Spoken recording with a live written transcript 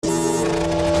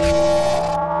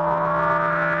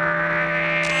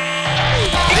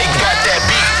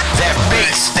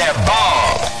bust that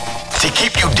bomb to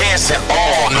keep you dancing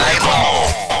all night long.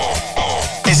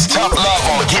 It's Tough Love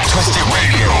on Get Twisted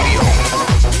Radio.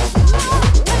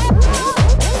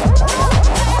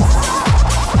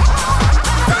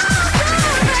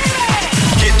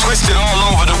 Get twisted all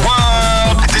over the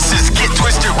world. This is Get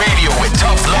Twisted Radio with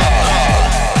Tough Love.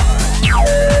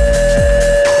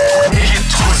 Get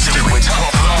twisted with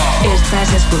Tough Love. Estás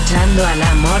escuchando al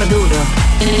amor duro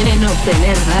en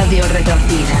Obtener Radio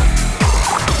Retorcida.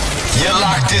 You're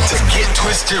locked into Get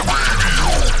Twisted Radio.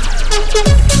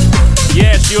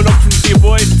 Yes, you're locked into your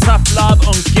boys Tough Love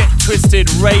on Get Twisted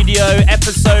Radio,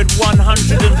 episode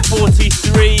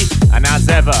 143. And as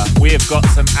ever, we have got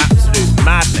some absolute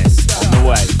madness on the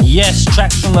way. Yes,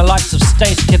 tracks from the likes of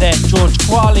Stace Cadet, George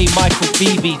Qualley, Michael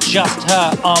Beebe, Just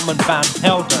Her, Armand Van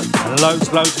Helden, and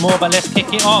loads more. But let's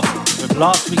kick it off with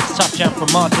last week's Tough Jam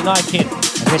from Martin Ikin,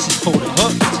 and this is called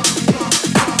Hooked.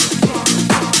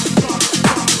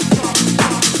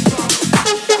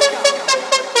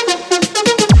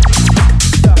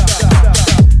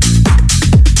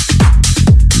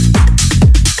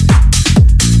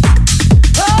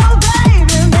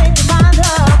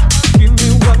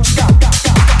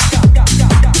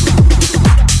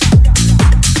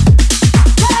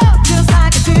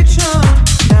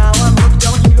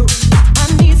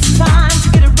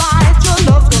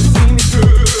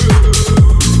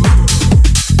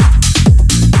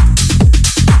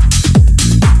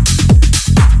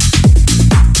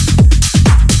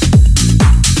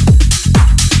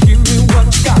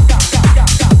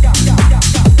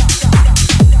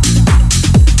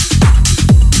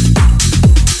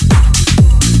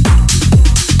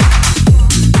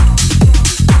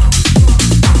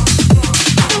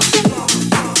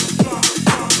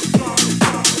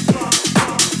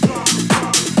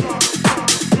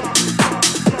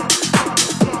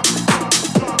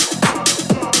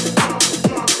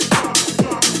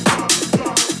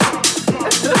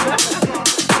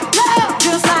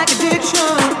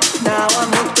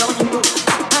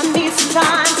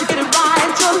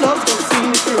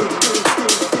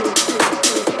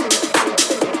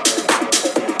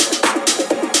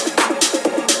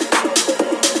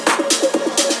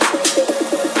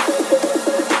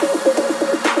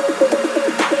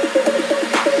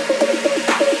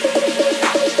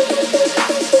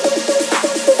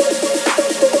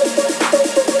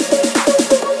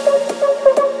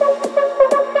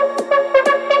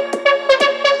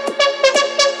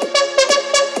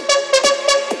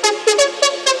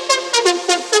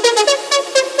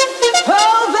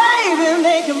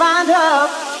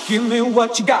 Give me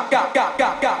what you got.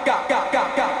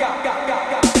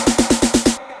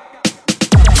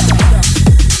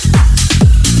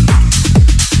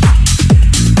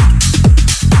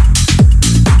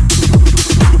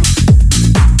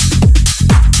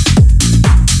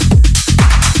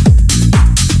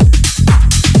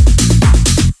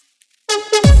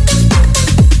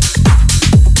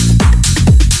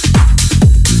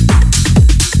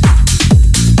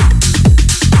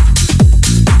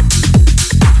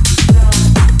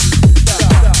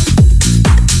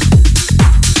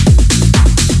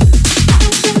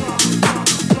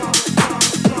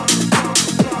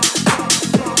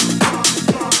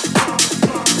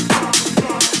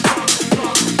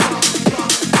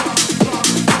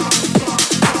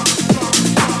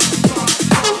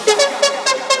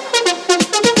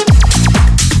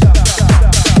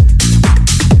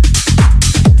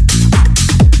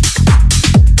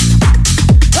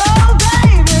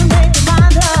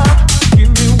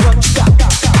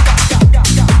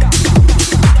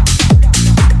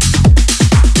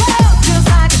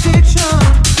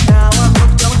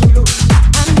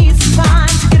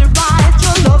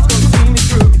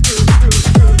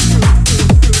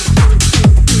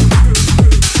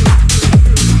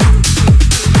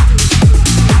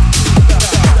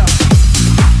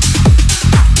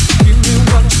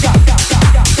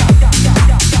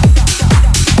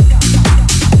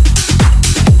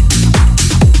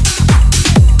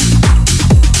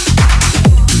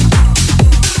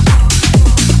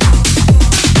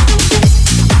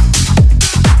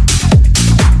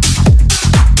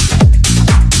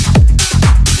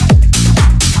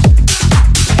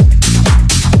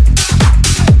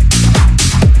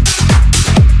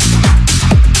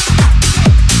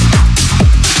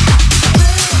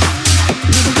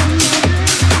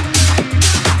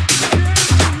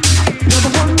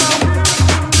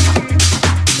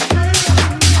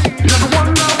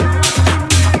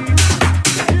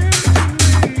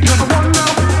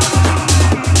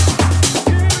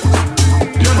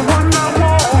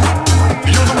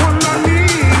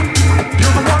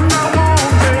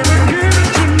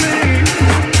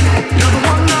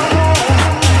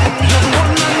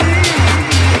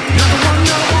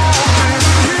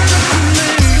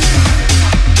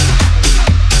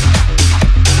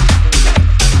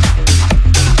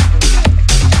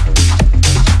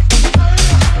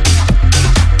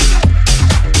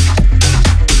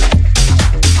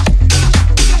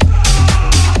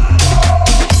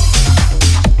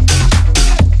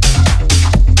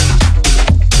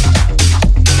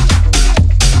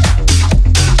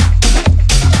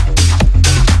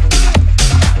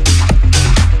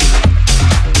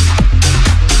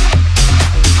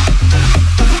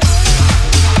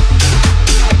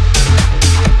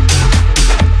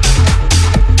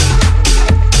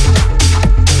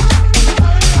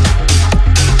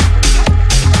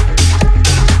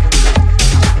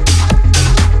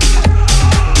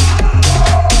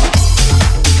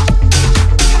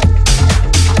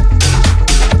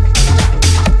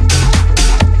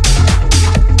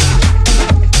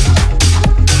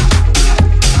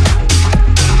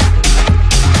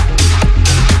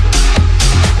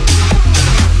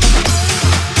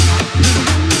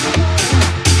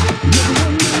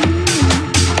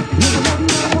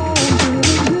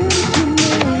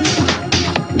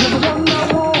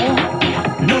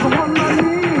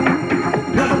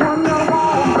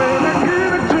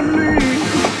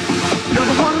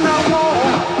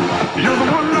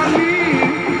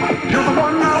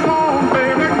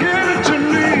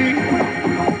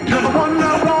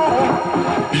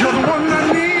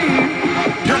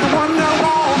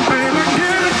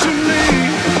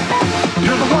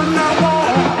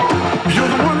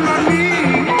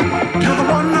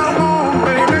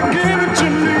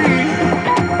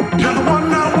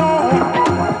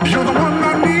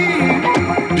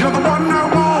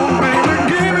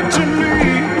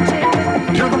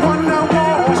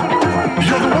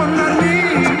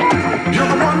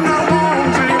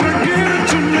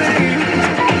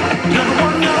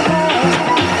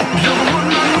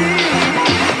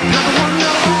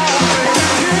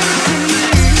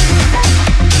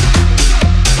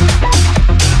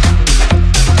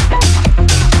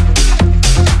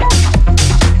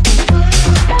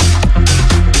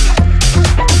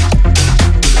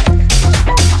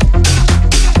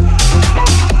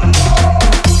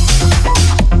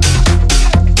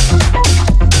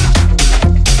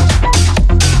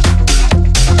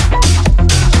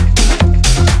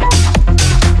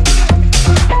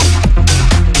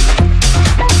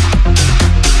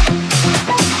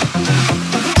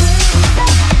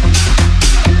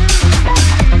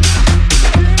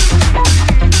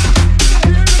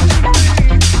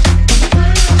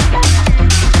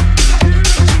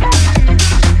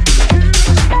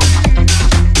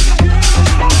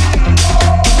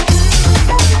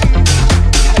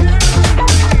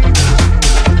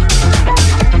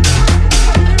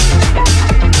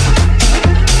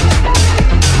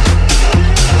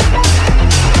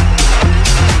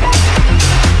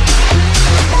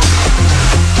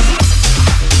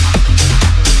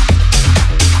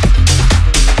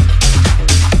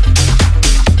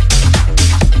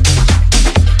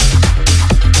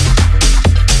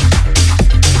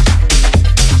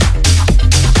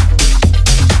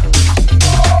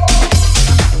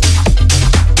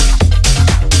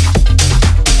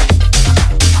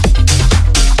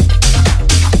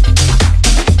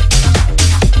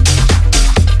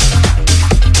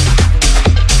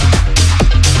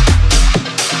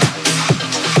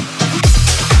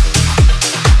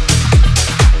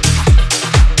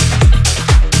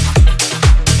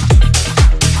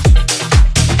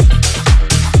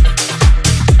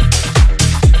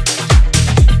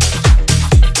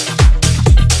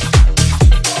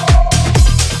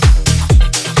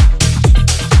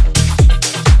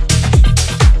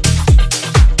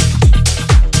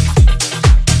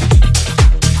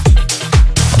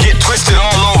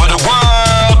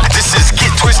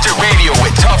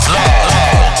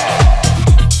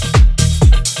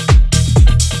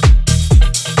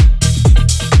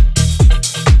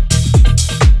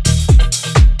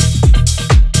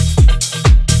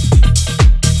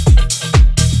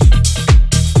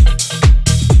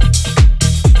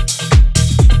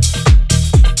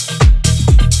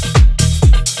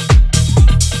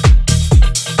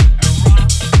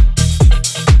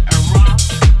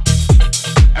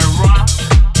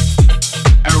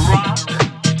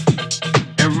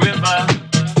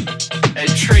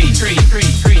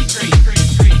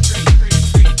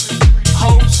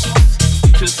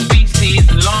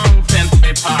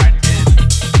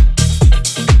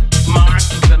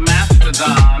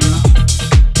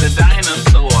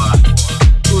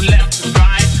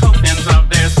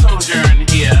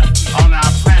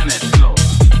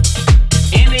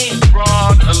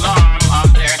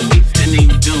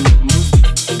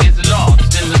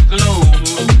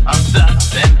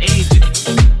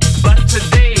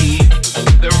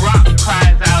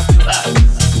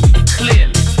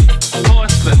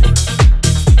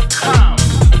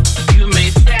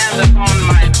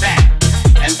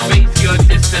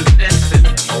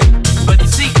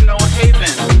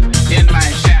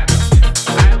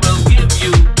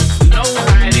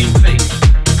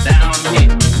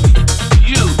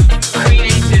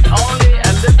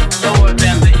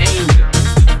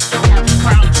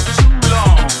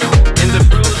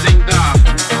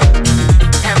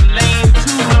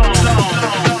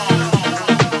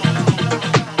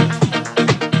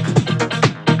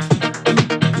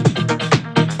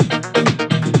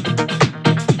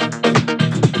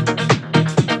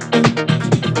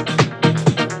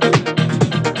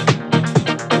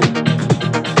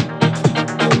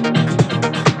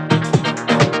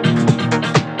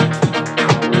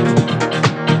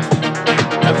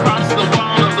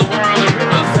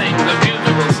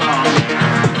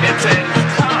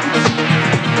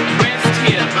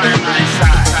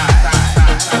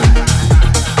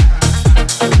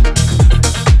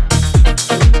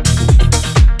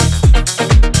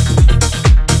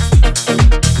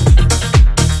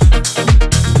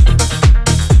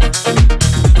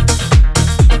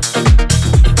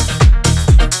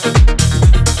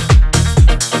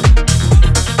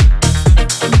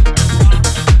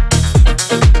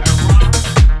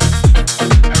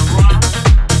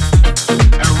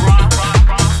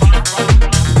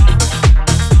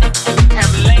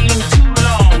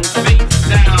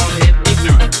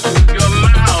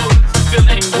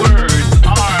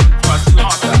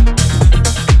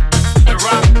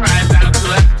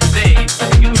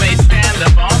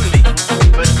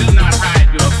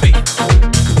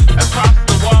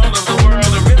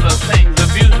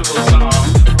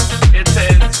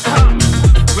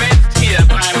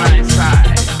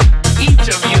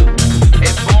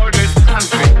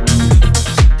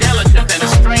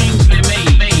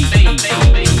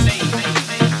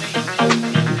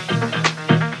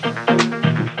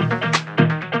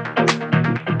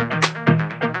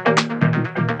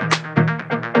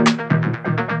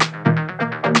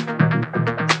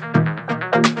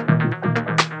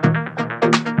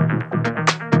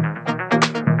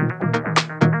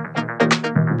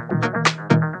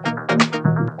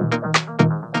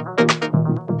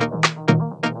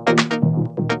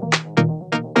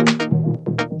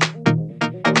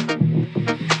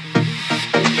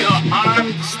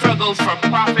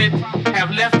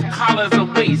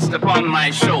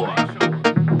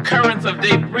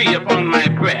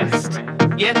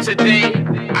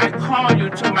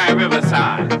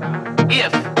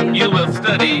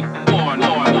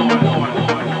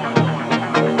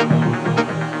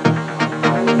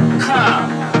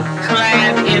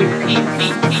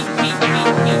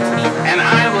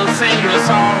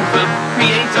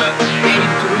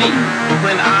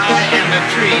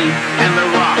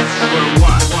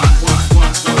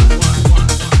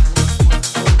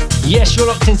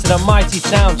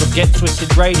 Get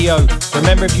Twisted Radio.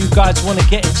 Remember, if you guys want to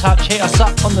get in touch, hit us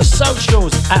up on the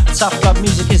socials at Tough Club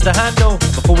Music is the handle.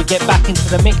 Before we get back into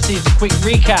the mixes, quick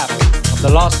recap of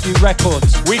the last few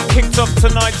records. We kicked off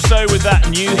tonight's show with that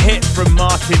new hit from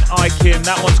Martin Ikin.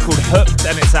 That one's called Hooked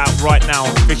and it's out right now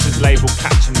on Fisher's label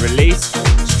Catch and Release.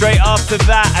 Straight after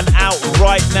that and out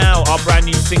right now, our brand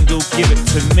new single Give It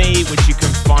To Me, which you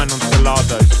can find on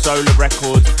Solado's Solar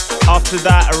Records. After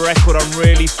that, a record I'm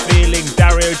really feeling,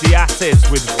 Dario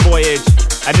Diatis with Voyage.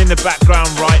 And in the background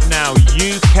right now,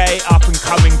 UK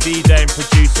up-and-coming DJ and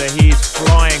producer, he is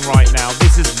flying right now.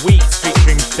 This is Weeks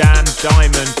featuring Dan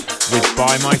Diamond with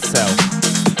By Myself.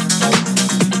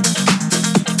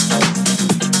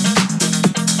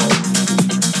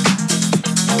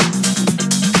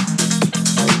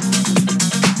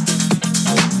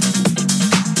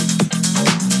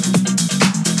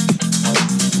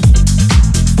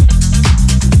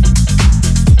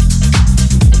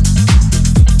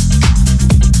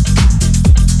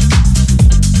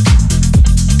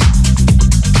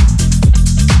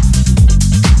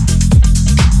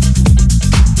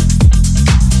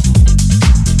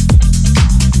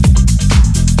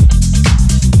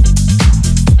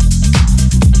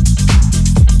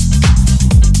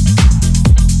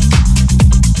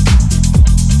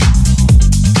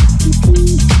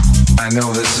 I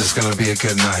know this is gonna be a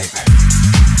good night.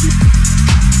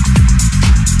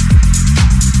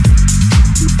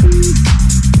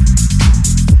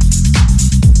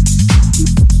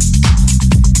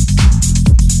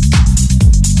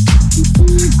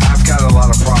 I've got a lot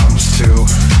of problems too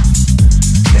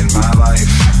in my life,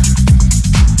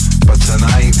 but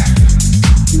tonight,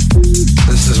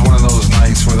 this is one of those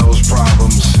nights where those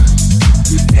problems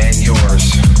and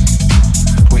yours,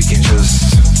 we can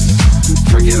just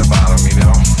forget about them, you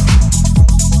know?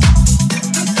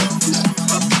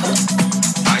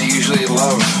 I usually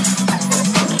love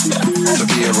to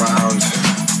be around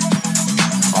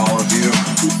all of you,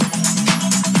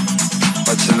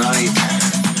 but tonight,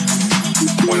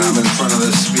 when I'm in front of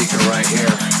this speaker right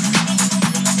here,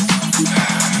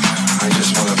 I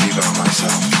just want to be by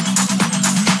myself.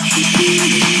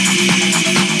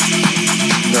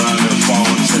 They're on their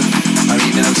phones, and I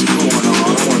mean, that's cool and all.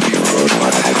 I don't want to be rude,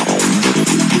 but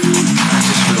I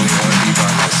just really want to be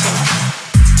by myself.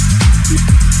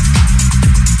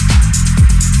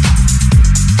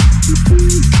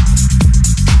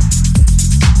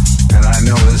 And I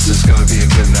know this is going to be a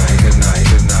good night, good night,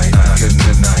 good night,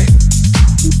 good night.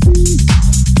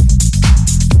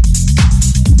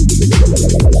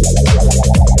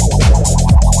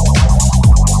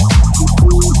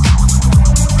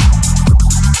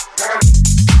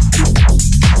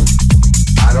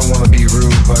 I don't want to be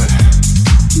rude, but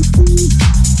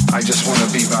I just want to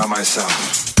be by myself.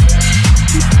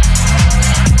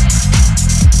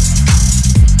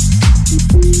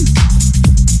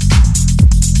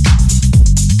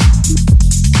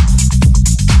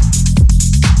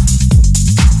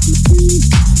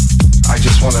 I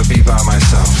just want to be by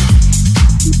myself.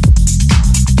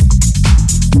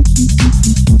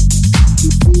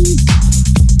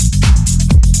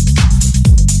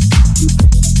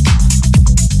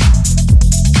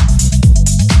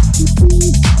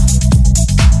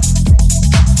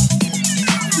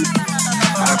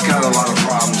 I've got a lot of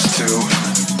problems too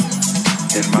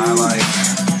in my life,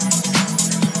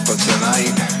 but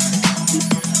tonight,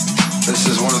 this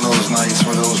is one of those nights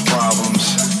where those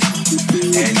problems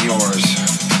and yours,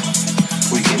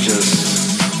 we can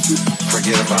just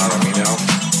forget about them, you know?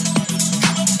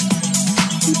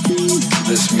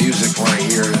 This music right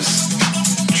here is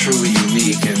truly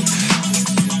unique, and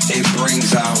it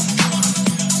brings out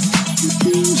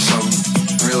some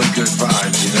really good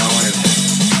vibes, you know, and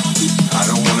I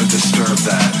don't want to disturb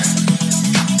that.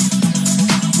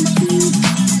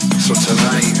 So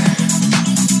tonight,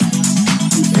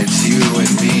 it's you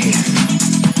and me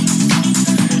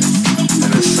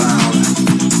and the sound,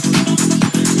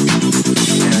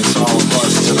 and it's all of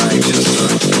us tonight, just to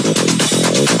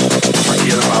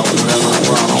forget about whatever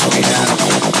problems we have.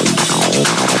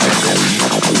 And if you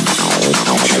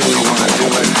truly want to do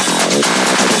it,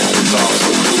 it's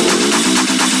also cool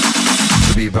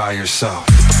to be by yourself.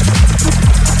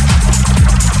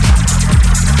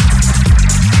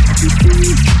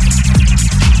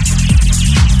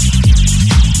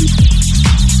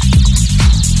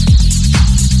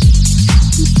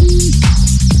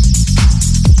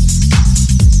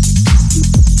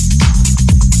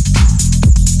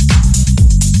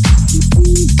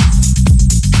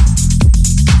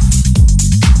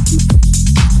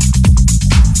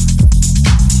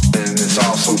 And it's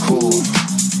also cool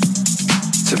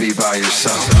to be by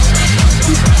yourself.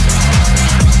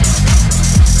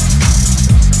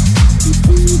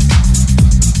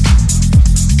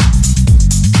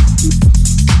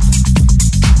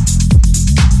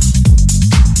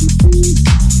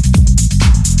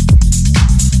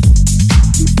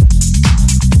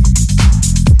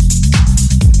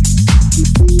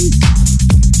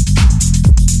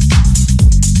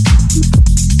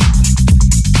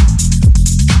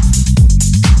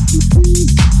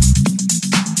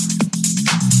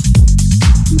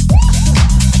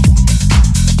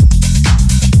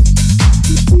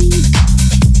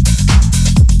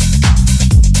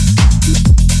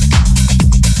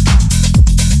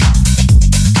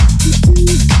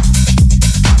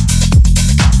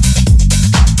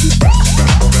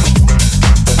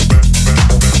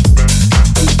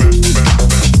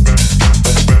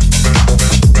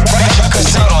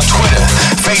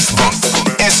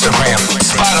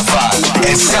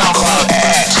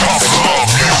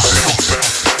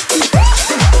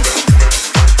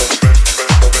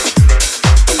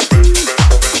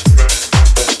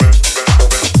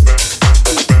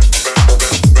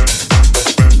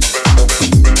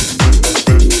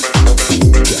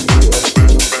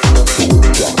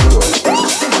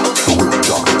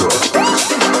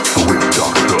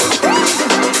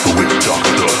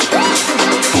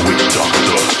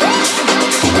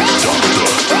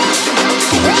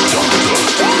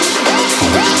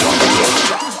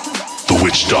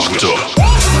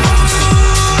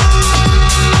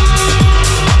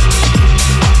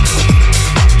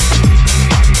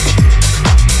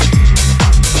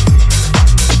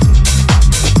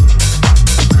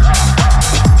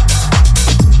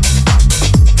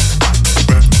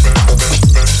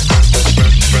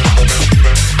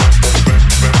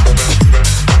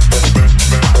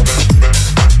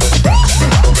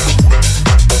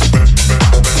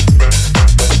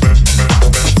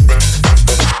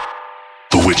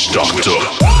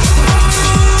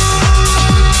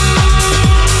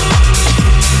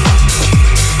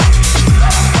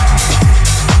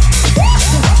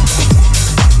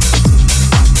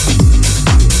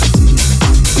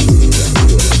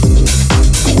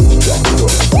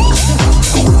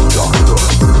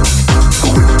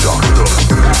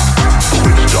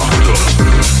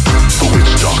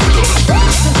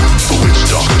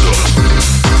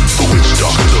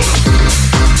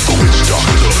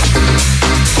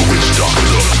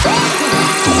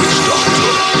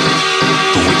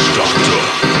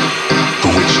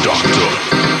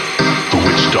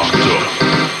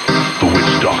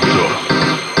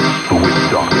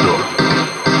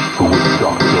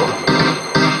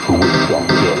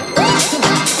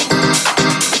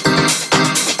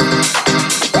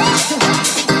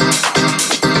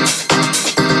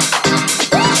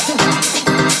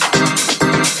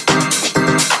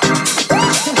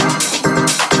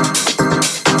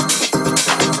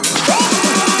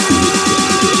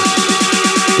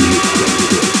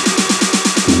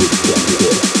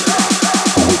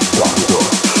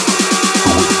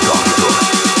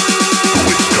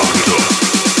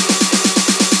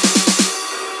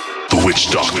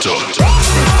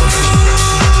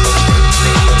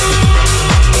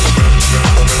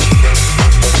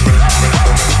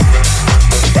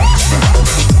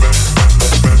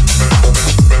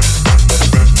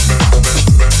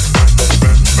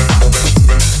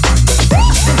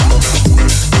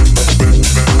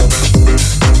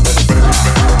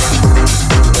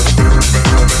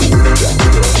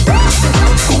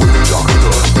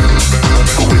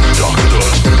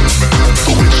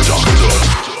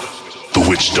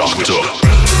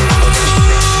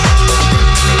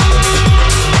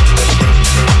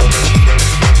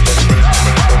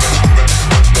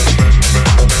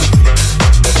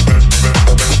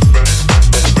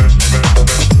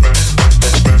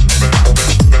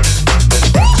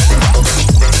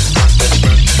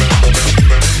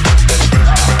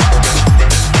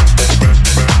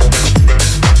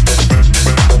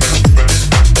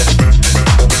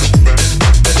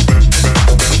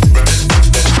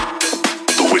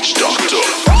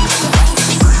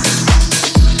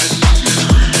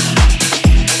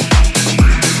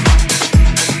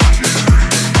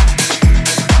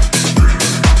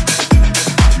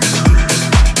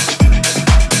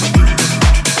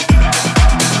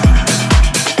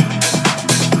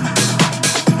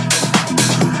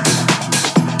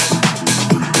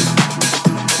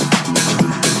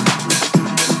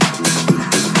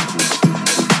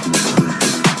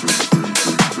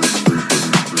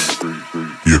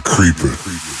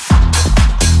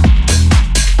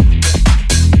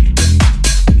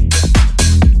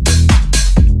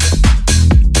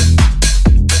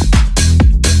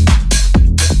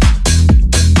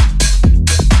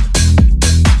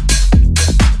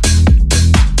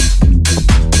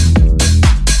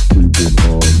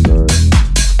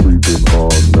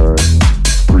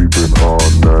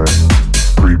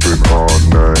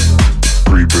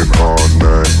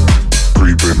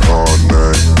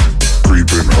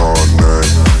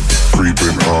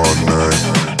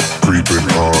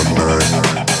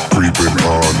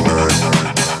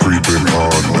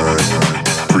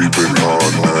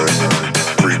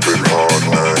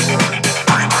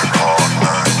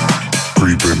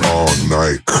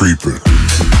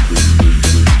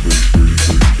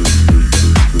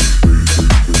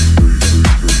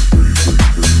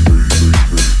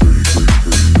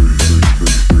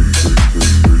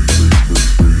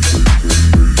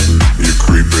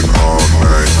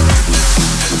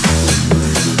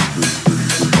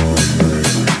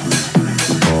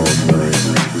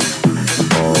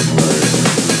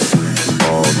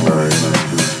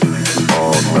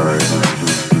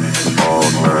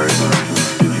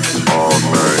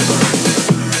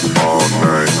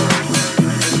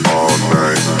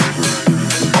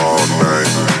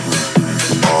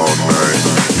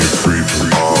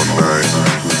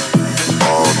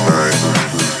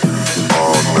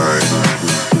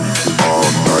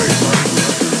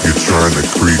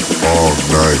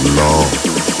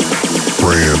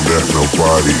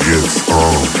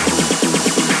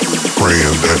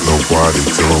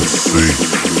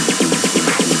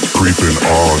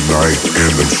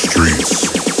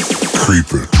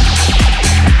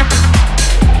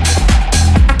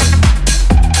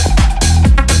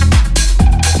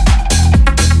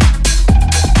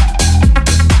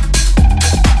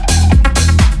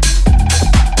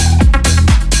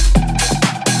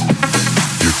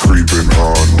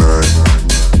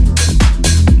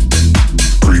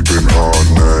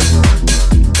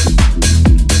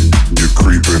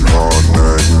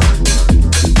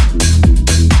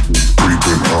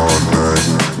 Creeping all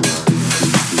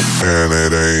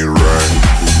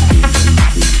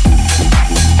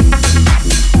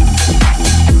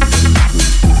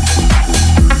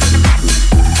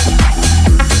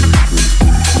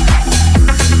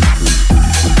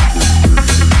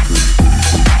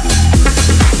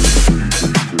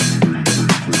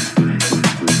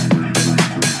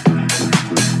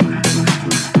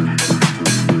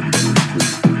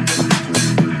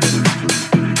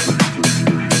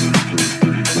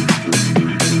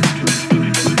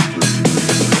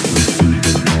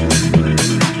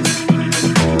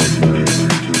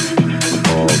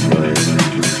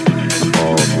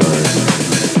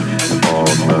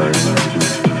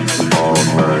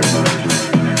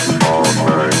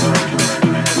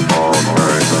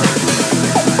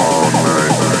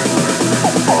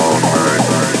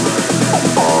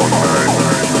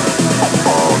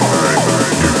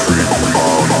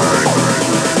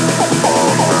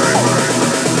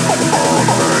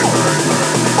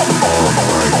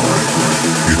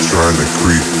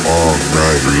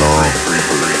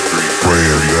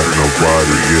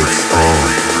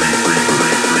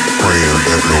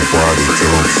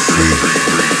creeping.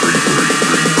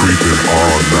 Creeping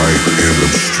all night in the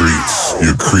streets.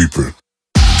 You're creeping.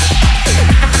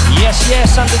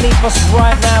 Yes, underneath us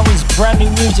right now is brand new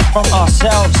music from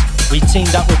ourselves. We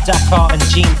teamed up with Dakar and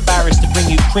Gene Farris to bring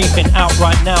you Creeping out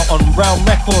right now on Realm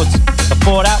Records.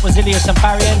 Before that was Ilias and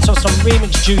Barrientos on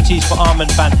remix duties for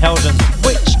Armand Van Helden's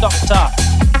Witch Doctor.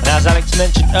 And as Alex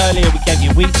mentioned earlier, we gave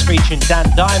you Weeks featuring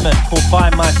Dan Diamond called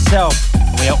By Myself.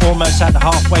 And we are almost at the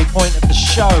halfway point of the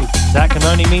show. So that can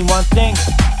only mean one thing.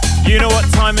 You know what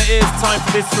time it is? Time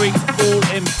for this week's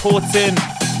all-important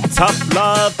Tough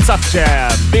Love, Tough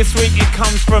Jam. This week it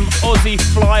comes from Aussie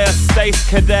flyer Stace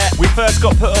Cadet. We first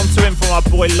got put onto him from our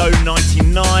boy Low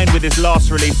 99 with his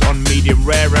last release on Medium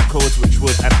Rare Records, which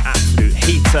was an absolute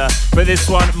heater. But this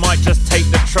one might just take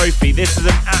the trophy. This is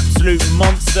an absolute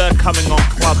monster coming on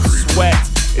Club Sweat.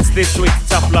 It's this week's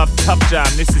Tough Love, Tough Jam.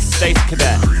 This is Stace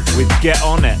Cadet with Get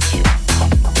On It.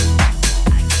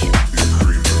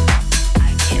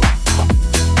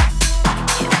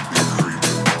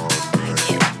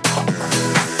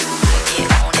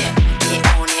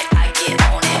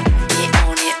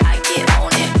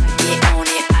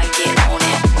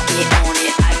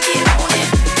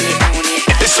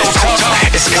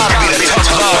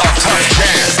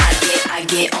 I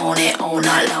get on it all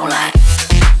night long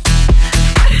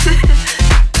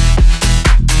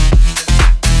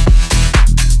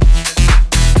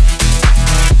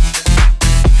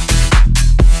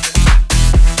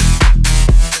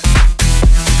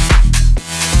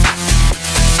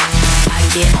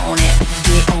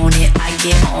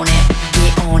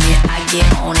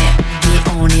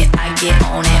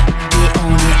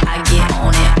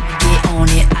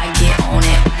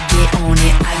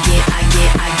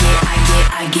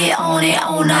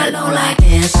like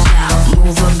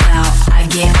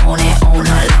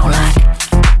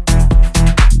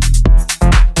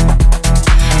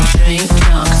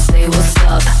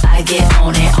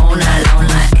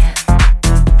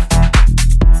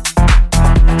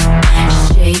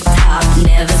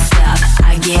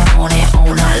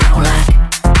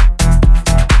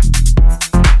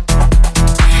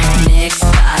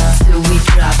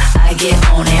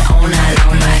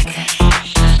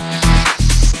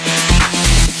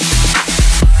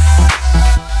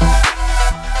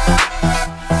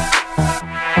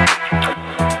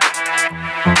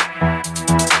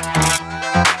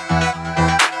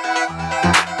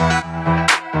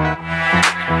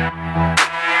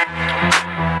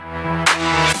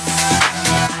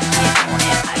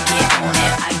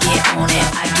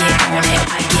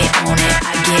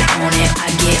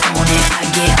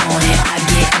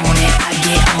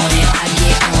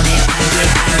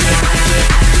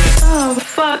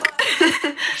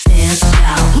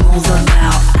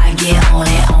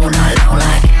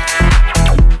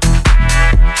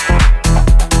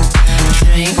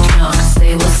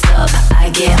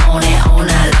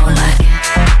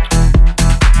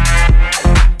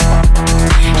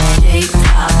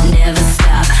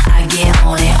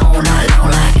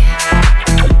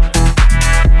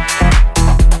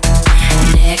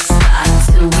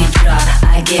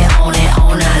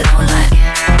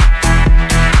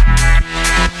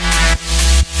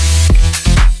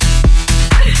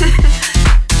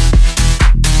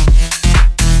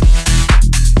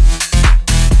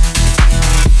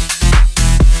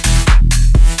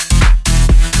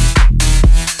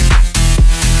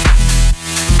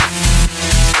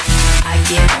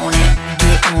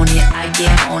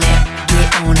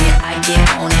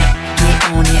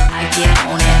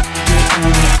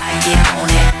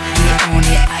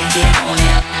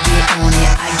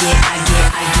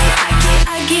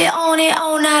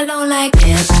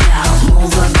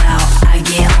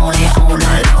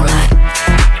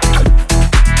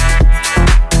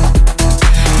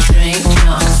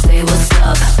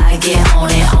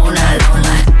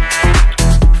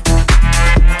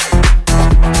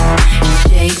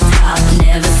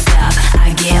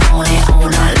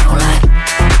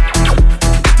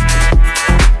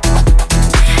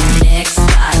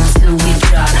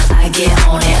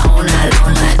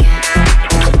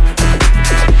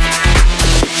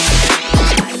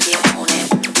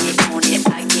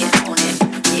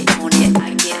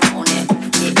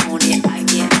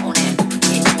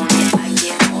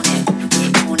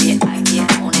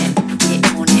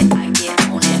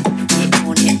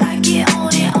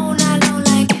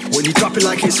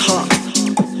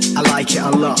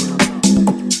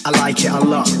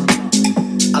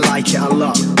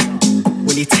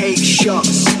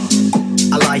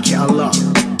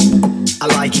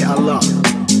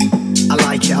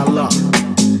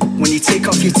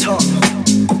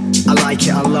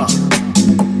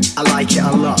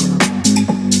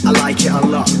I like it a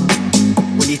lot.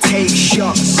 take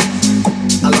shots,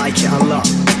 I like it a lot.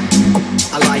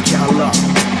 I like it a lot.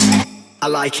 I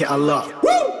like it a lot.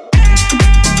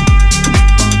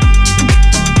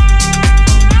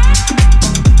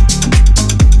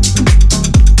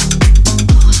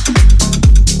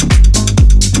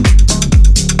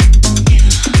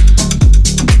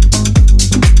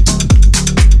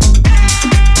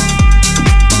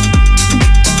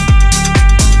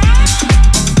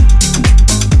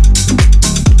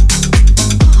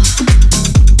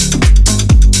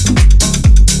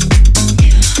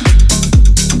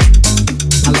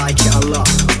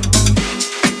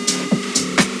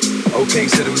 Okay,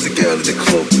 so there was a girl in the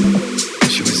club.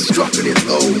 She was dropping it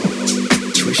low.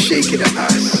 She was shaking her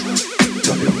ass,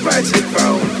 dropping right to the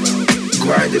ground,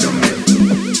 grinding on me,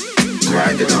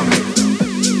 grinding on me,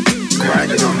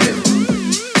 grinding on me.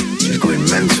 She was going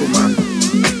mental, man,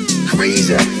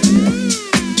 crazy.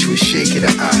 She was shaking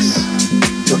her ass,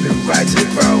 dropping right to the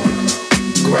ground,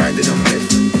 grinding on me,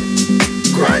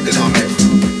 grinding on me,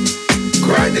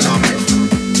 grinding on me,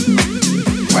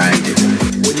 grinding.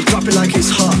 When you drop it like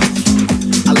it's hot,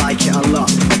 I like it a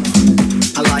lot.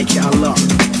 I like it a lot.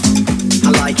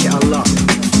 I like it a lot.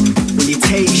 When you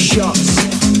take shots,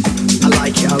 I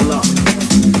like it a lot.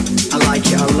 I like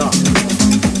it a lot.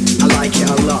 I like it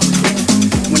a lot.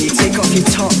 When you take off your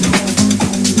top,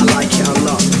 I like it a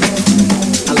lot.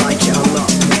 I like it a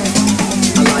lot.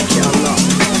 I like it a lot.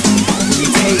 When you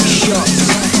take shots,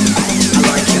 I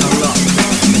like it a lot.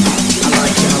 I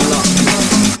like it a lot.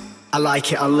 I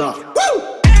like it a lot.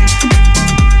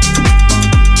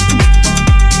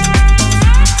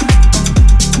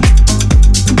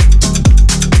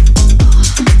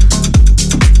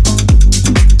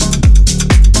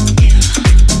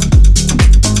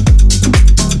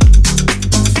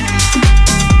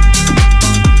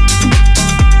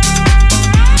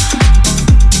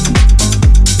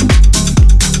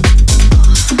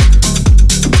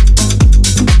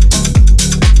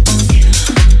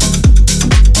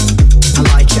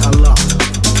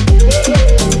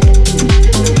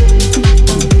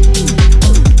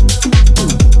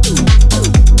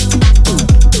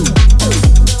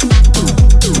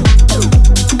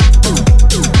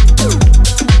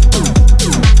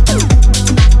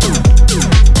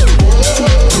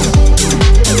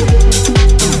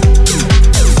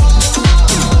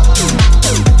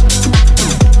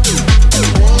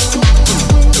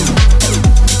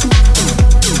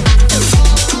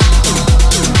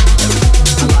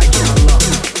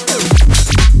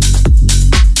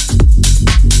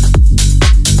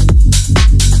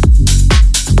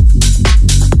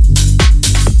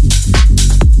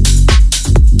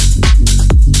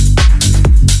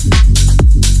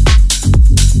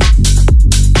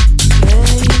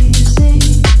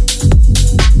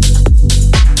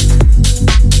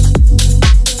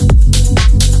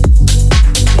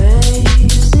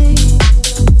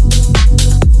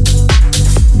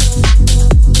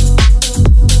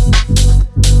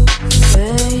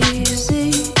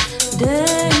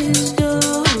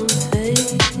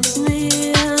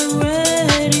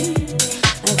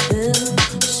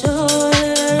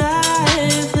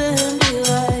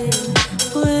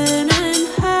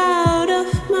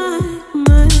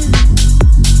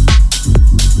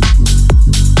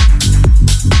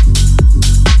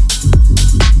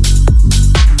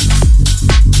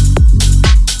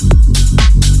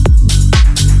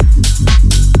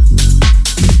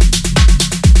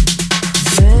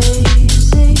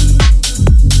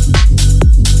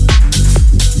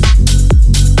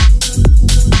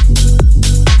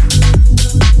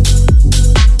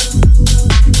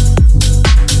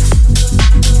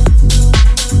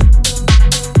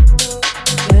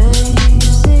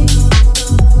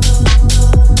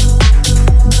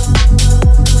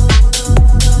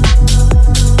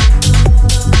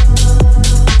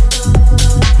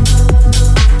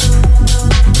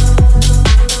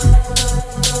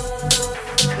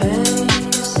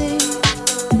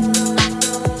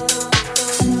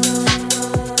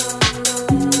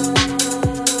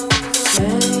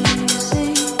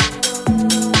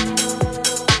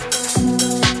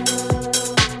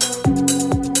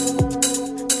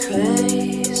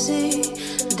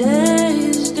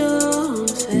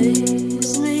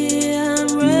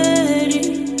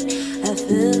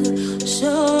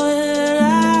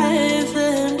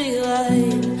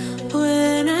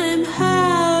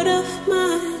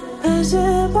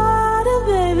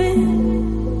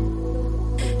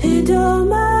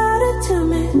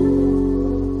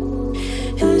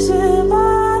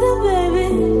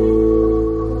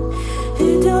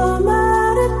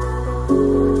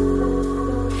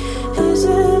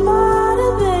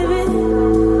 Baby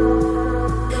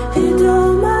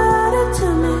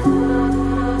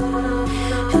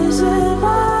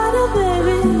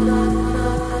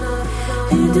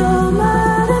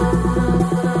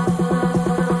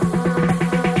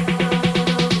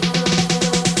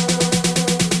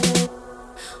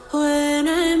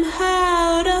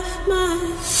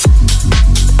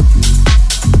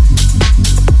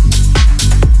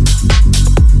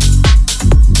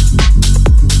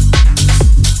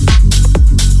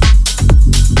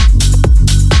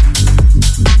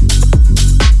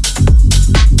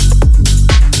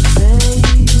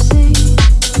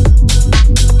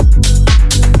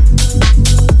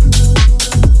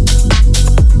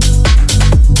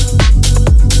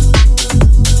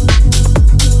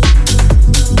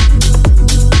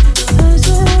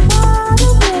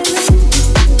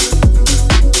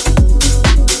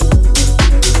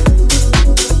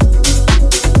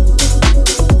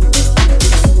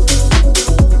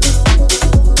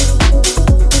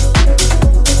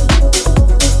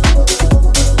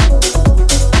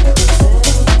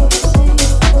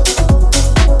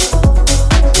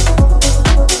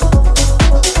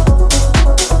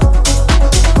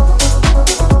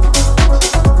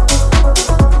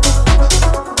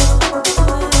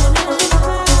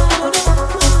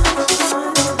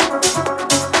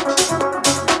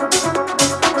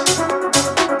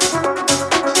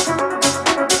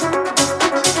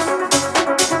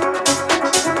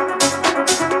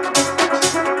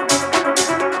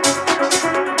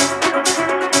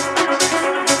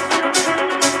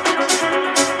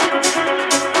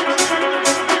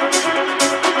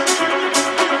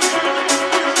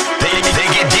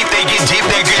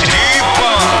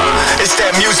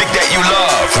that music that you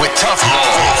love with Tough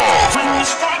Love. When you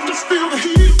start to feel the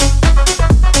heat.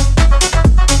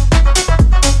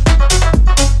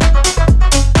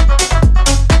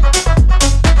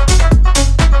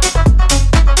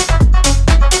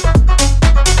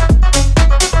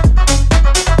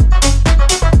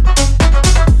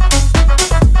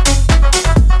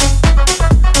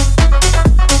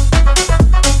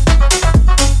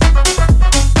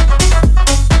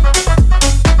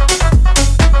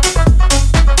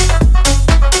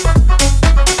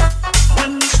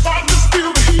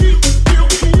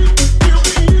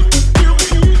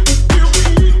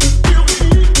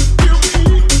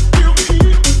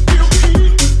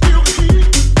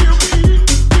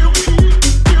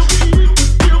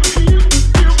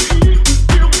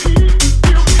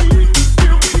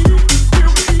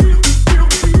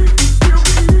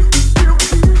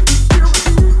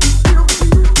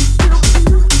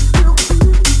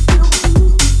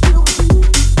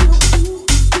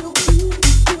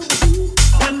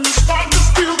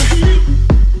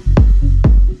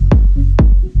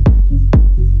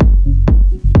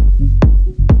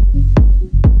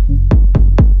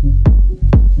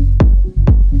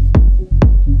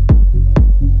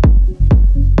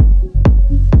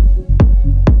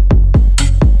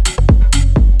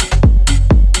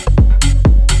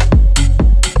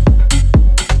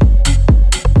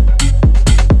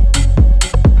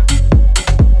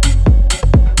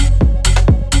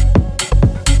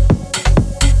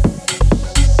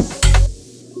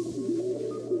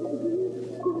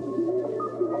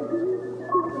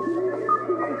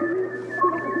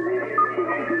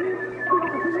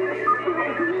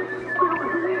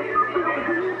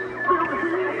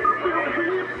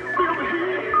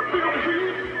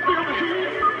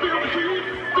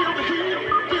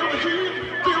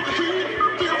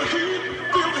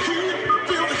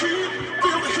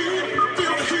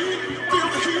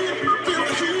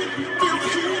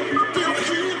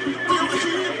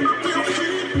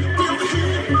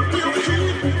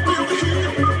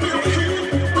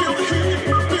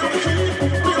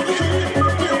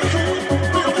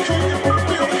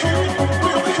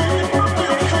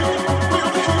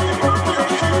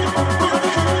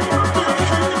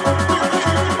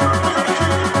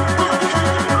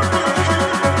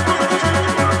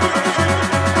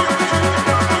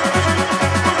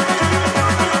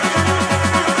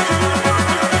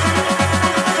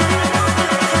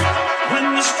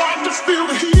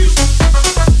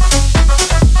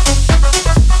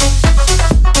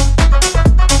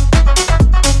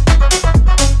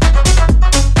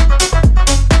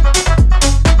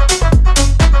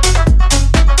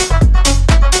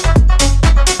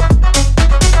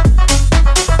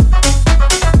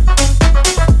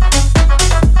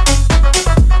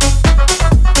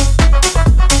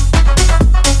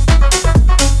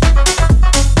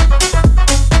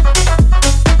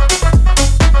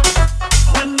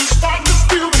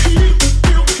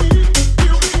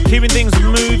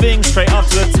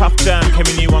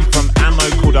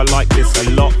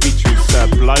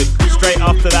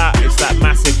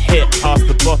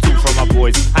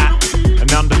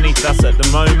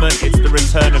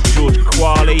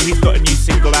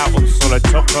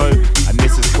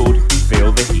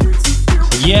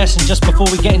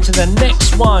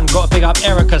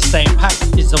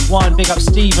 Big up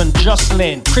Stephen,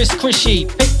 Jocelyn, Chris Krishy,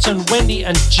 Picton, Wendy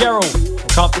and Gerald. And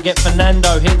can't forget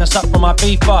Fernando hitting us up from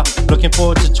Ibiza. Looking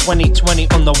forward to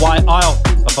 2020 on the White Isle.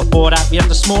 But before that, we have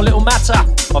the Small Little Matter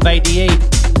of ADE.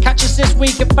 Catch us this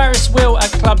week at Ferris Wheel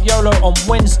at Club YOLO on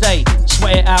Wednesday.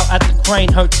 Sweat It Out at the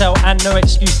Crane Hotel and No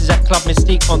Excuses at Club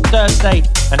Mystique on Thursday.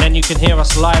 And then you can hear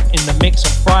us live in the mix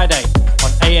on Friday on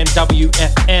AMW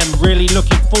FM. Really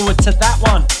looking forward to that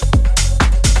one.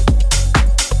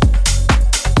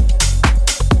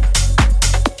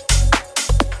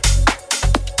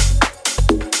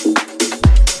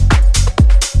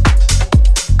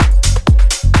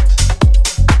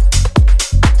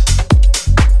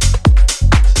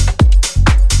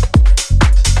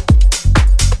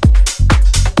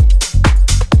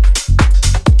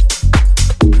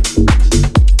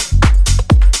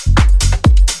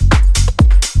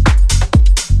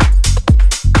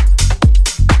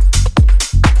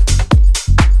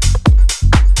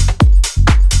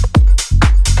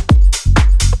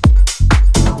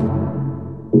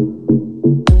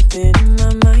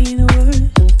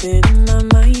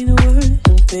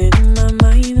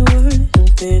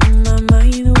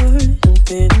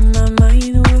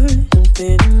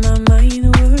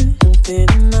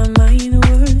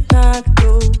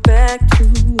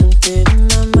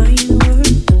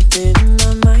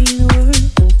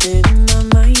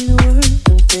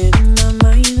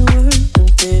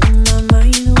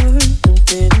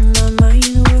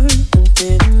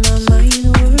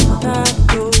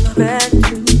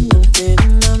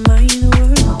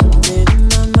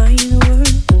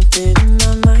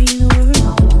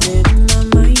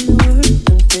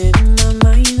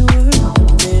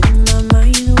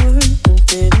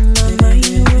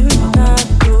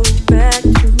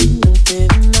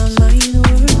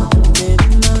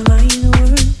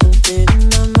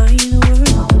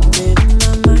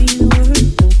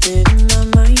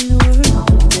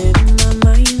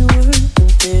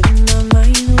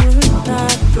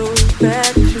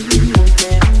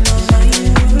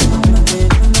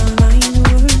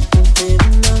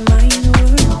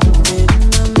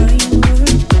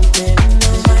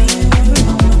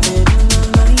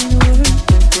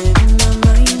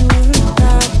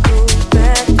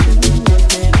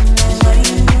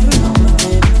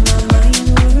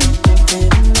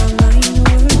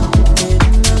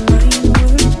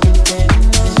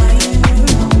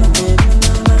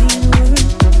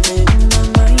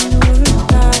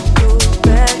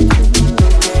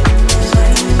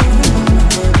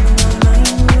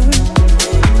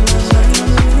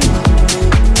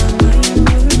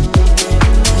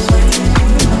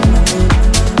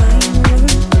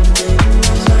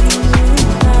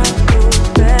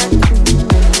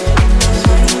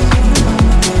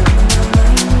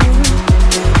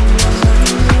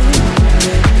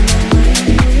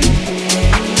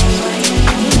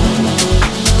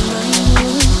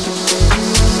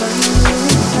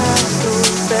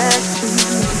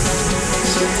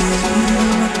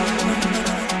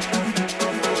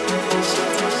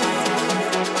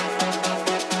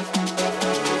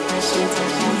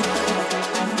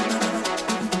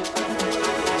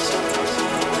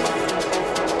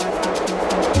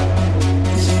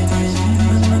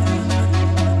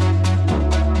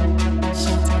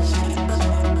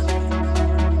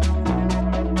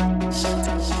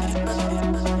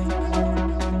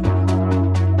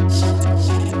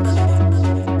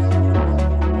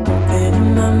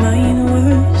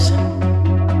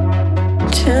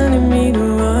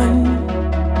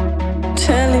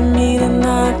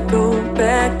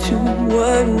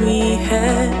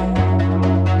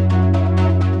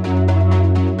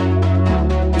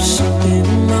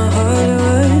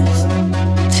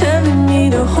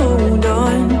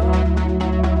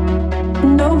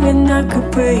 I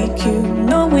could break you,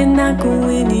 knowing I could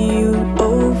win you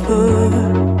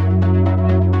over.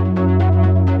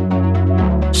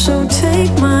 So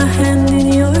take my hand in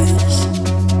yours,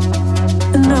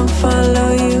 and I'll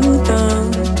follow you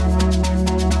down.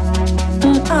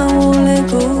 And I won't let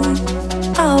go,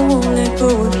 I won't let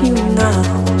go of you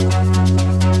now.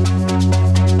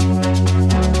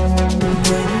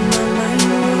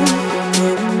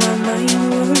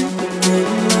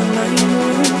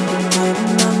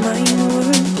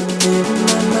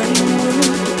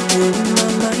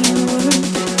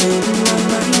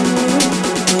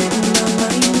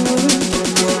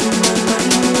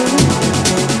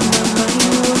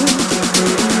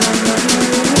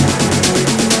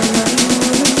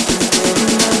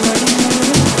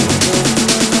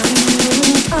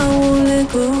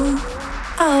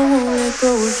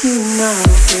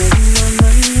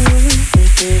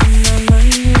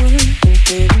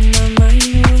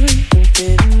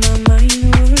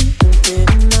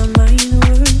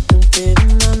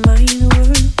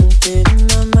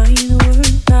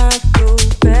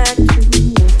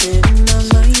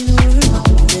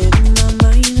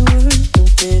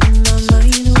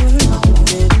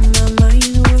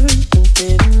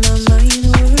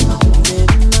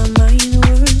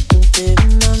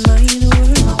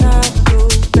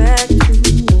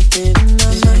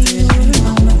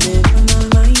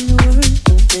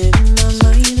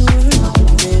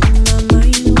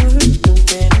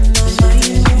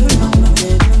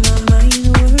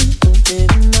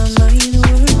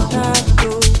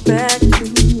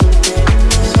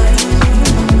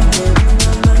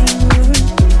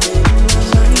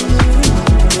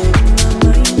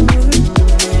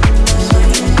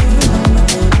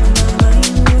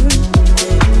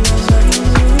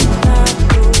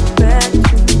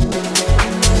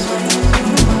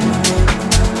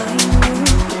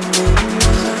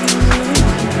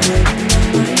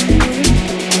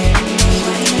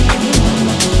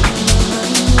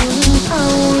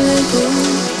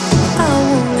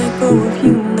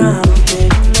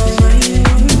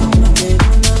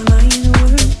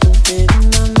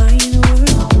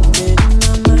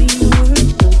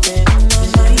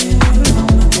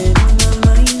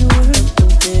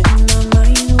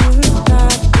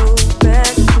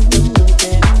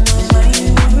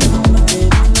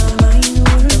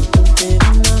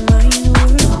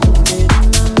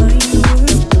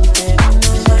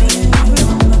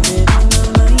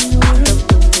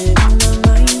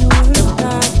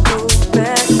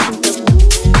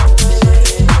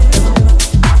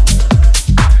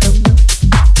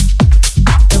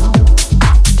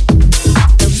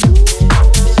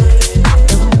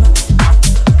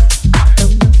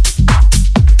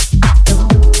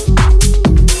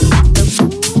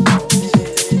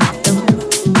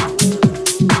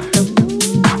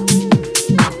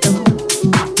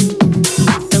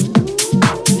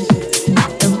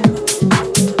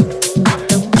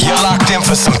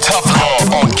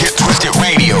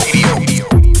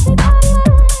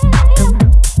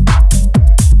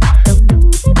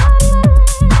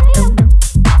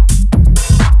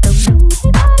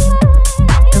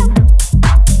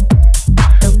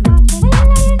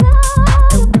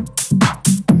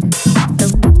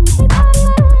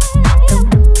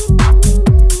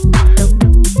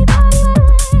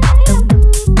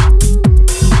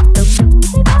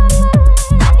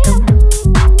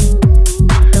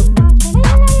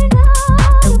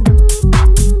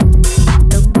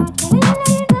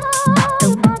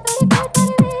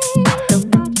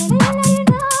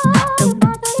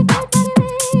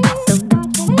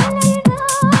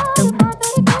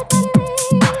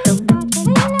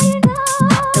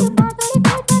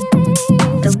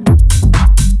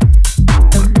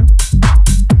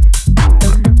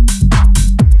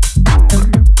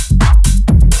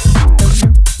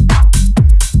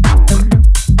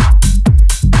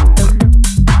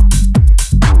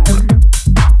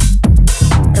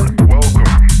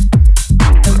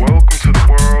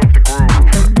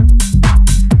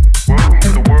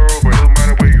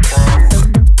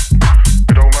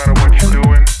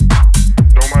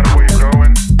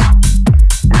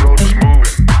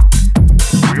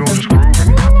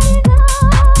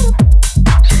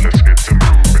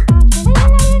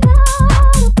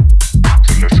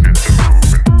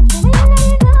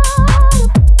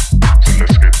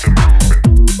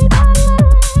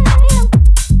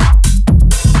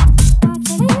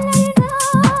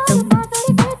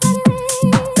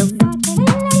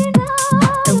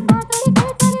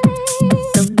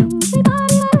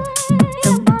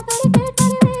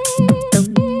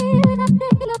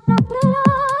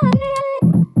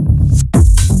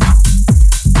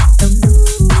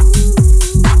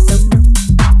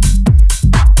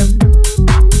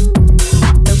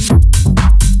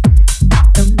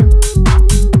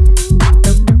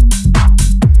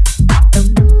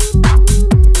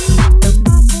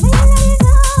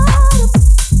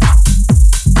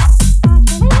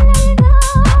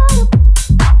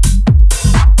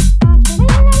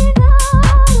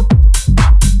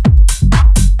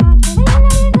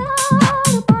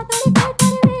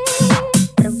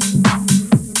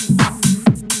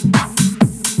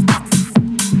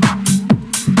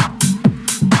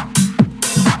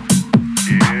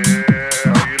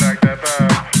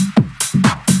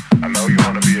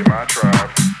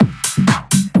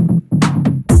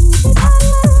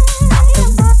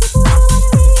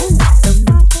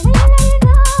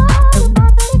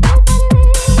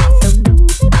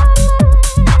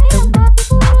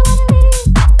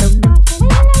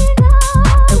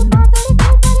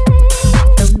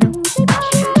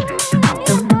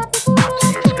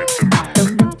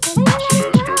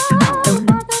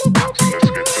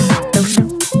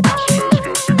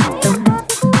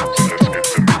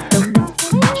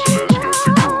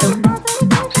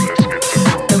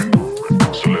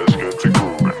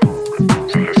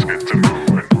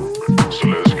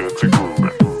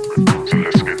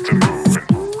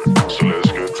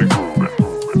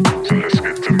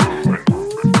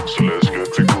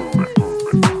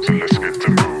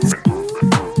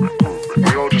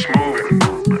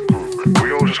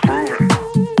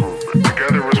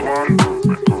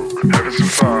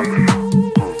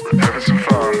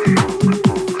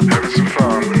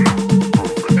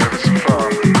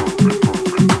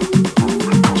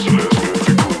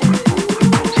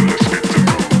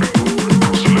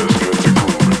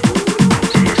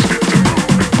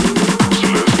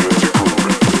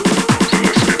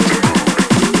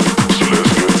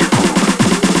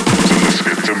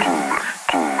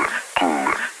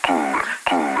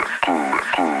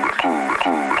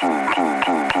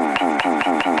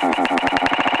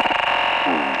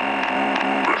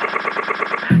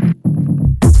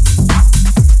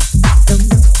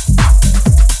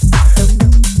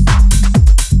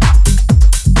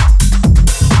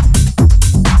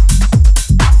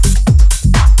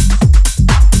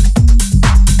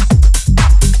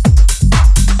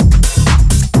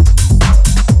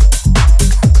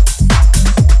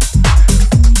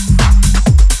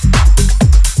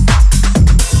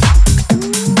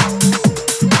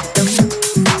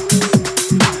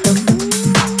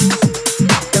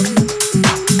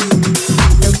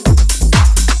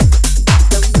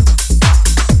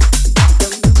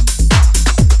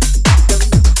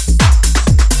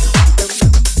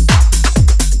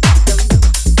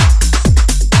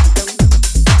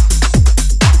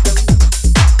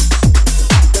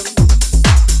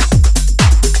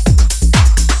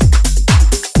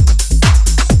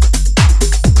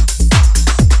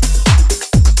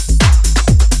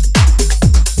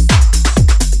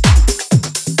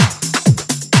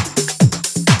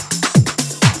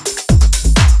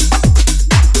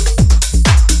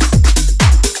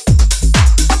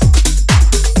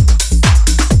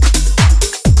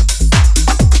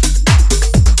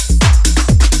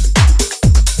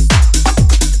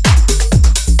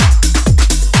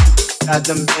 got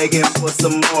them begging for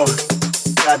some more.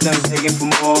 Got them begging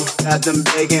for more. Got them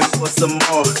begging for some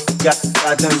more.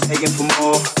 Got them begging for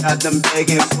more. Got them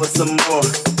begging for some more.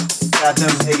 Got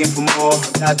them begging for more.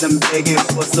 Got them begging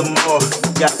for some more.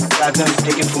 Got them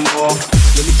begging for more.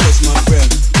 Let me catch my breath.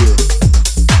 Yeah.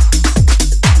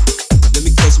 Let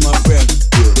me catch my breath.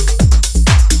 Yeah.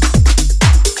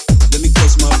 Let me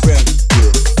catch my breath.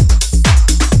 Yeah.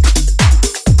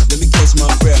 Let me catch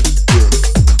my breath. Yeah.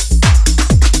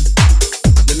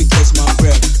 Let me catch my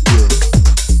breath. Yeah.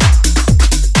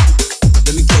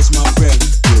 Let me catch my breath.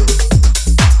 Yeah.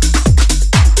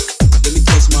 Let me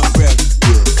catch my breath.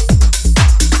 Yeah.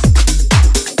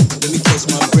 Let me catch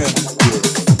my breath. Yeah.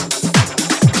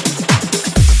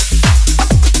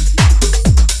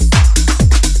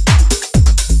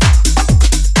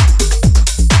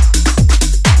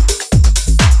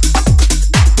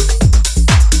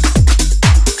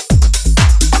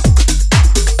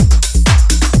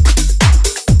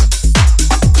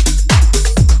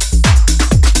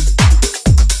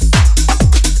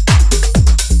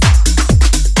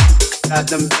 Got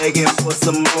them begging for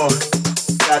some more.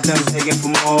 Got them begging for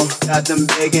more. Got them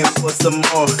begging for some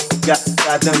more.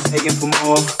 Got them begging for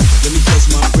more. Let me catch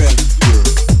my breath. Yeah.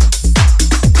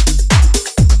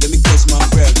 Let me catch my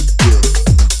breath. Yeah.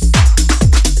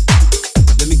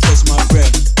 Let me catch my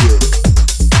breath. Yeah.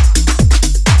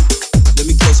 Let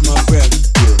me catch my breath.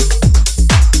 Yeah.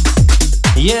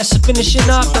 Yes, finishing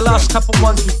up the last couple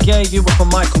ones we gave you were from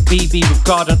Michael Beebe with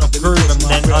Garden of Groove, and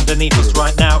then underneath us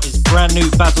right now is brand new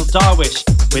Basil Darwish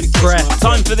with Breath.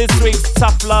 Time for this week's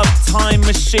Tough Love Time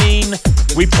Machine.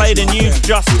 We played a new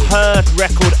Just Heard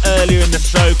record earlier in the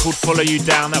show called Follow You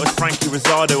Down. That was Frankie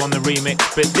Rosado on the remix,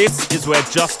 but this is where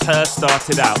Just Her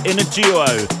started out, in a duo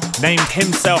named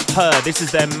Himself Her. This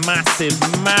is their massive,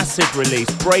 massive release,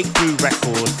 breakthrough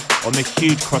record on the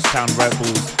huge Crosstown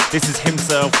Rebels. This is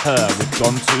Himself Her with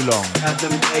Gone Too Long. Got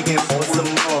them begging for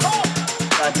some more.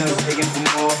 Got them begging for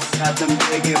more. Got them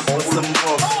begging for some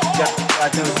more.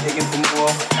 Got them begging for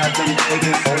more. Got them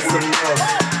begging for some more.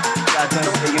 Got them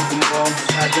begging for more.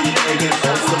 Got them begging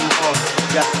for some more.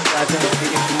 Got them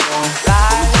begging for more.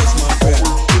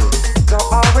 Don't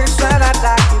always say that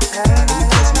like you can.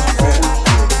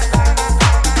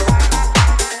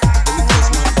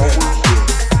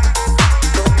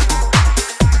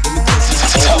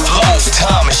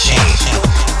 Time machine.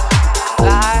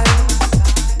 Lies.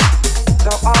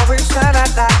 Don't always say that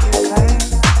like you can.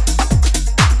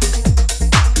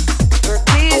 But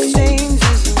these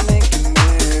changes are making me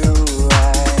who I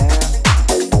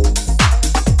am.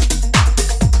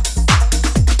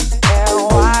 And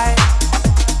why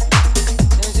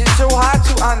is it so hard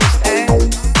to understand?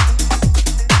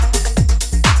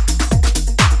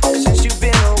 Since you've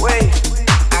been away,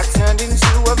 I turned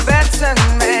into a better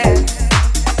man.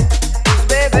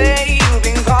 Baby, you've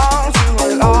been gone too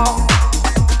long.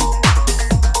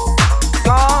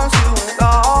 Gone too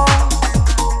long.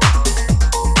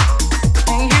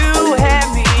 And you had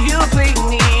me, you played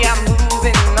me, I'm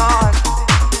moving on.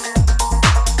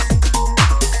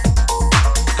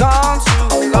 Gone too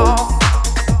long.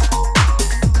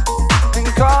 Been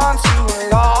gone too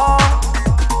long.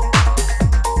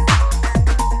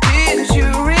 Did you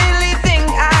really think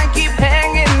I keep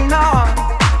hanging on?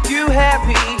 You had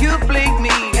me, you played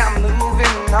me, I'm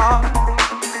moving on.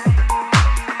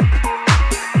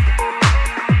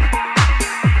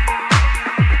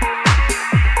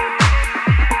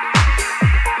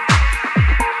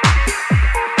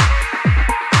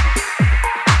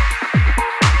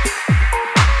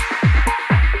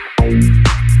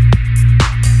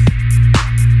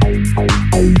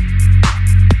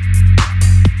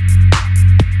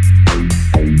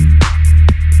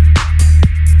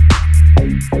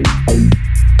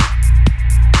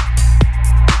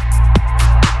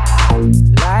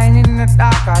 Lying in the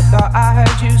dark, I thought I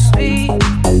heard you speak.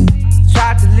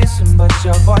 Tried to listen, but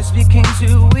your voice became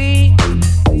too weak.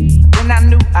 Then I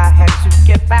knew I had to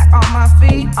get back on my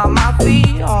feet,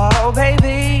 oh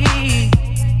baby.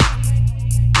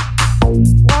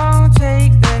 Won't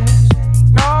take this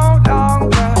no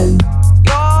longer.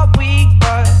 You're weak,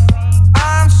 but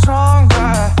I'm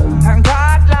stronger. And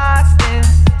got lost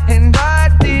in the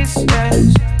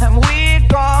distance, and we're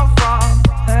gone from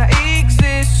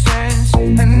existence.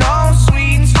 And no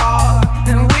sweetheart,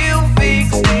 and we'll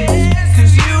fix this.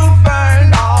 'Cause you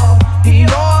burned all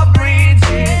your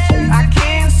bridges. I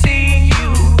can't see you,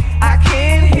 I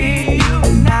can't hear you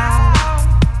now.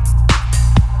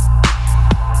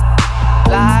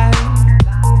 Lies,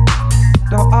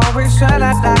 don't always try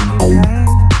that like you can.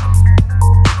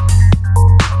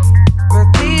 But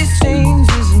these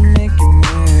changes are making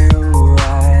me who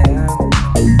I am.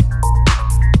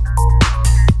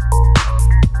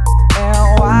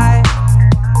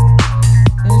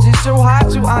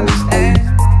 to understand.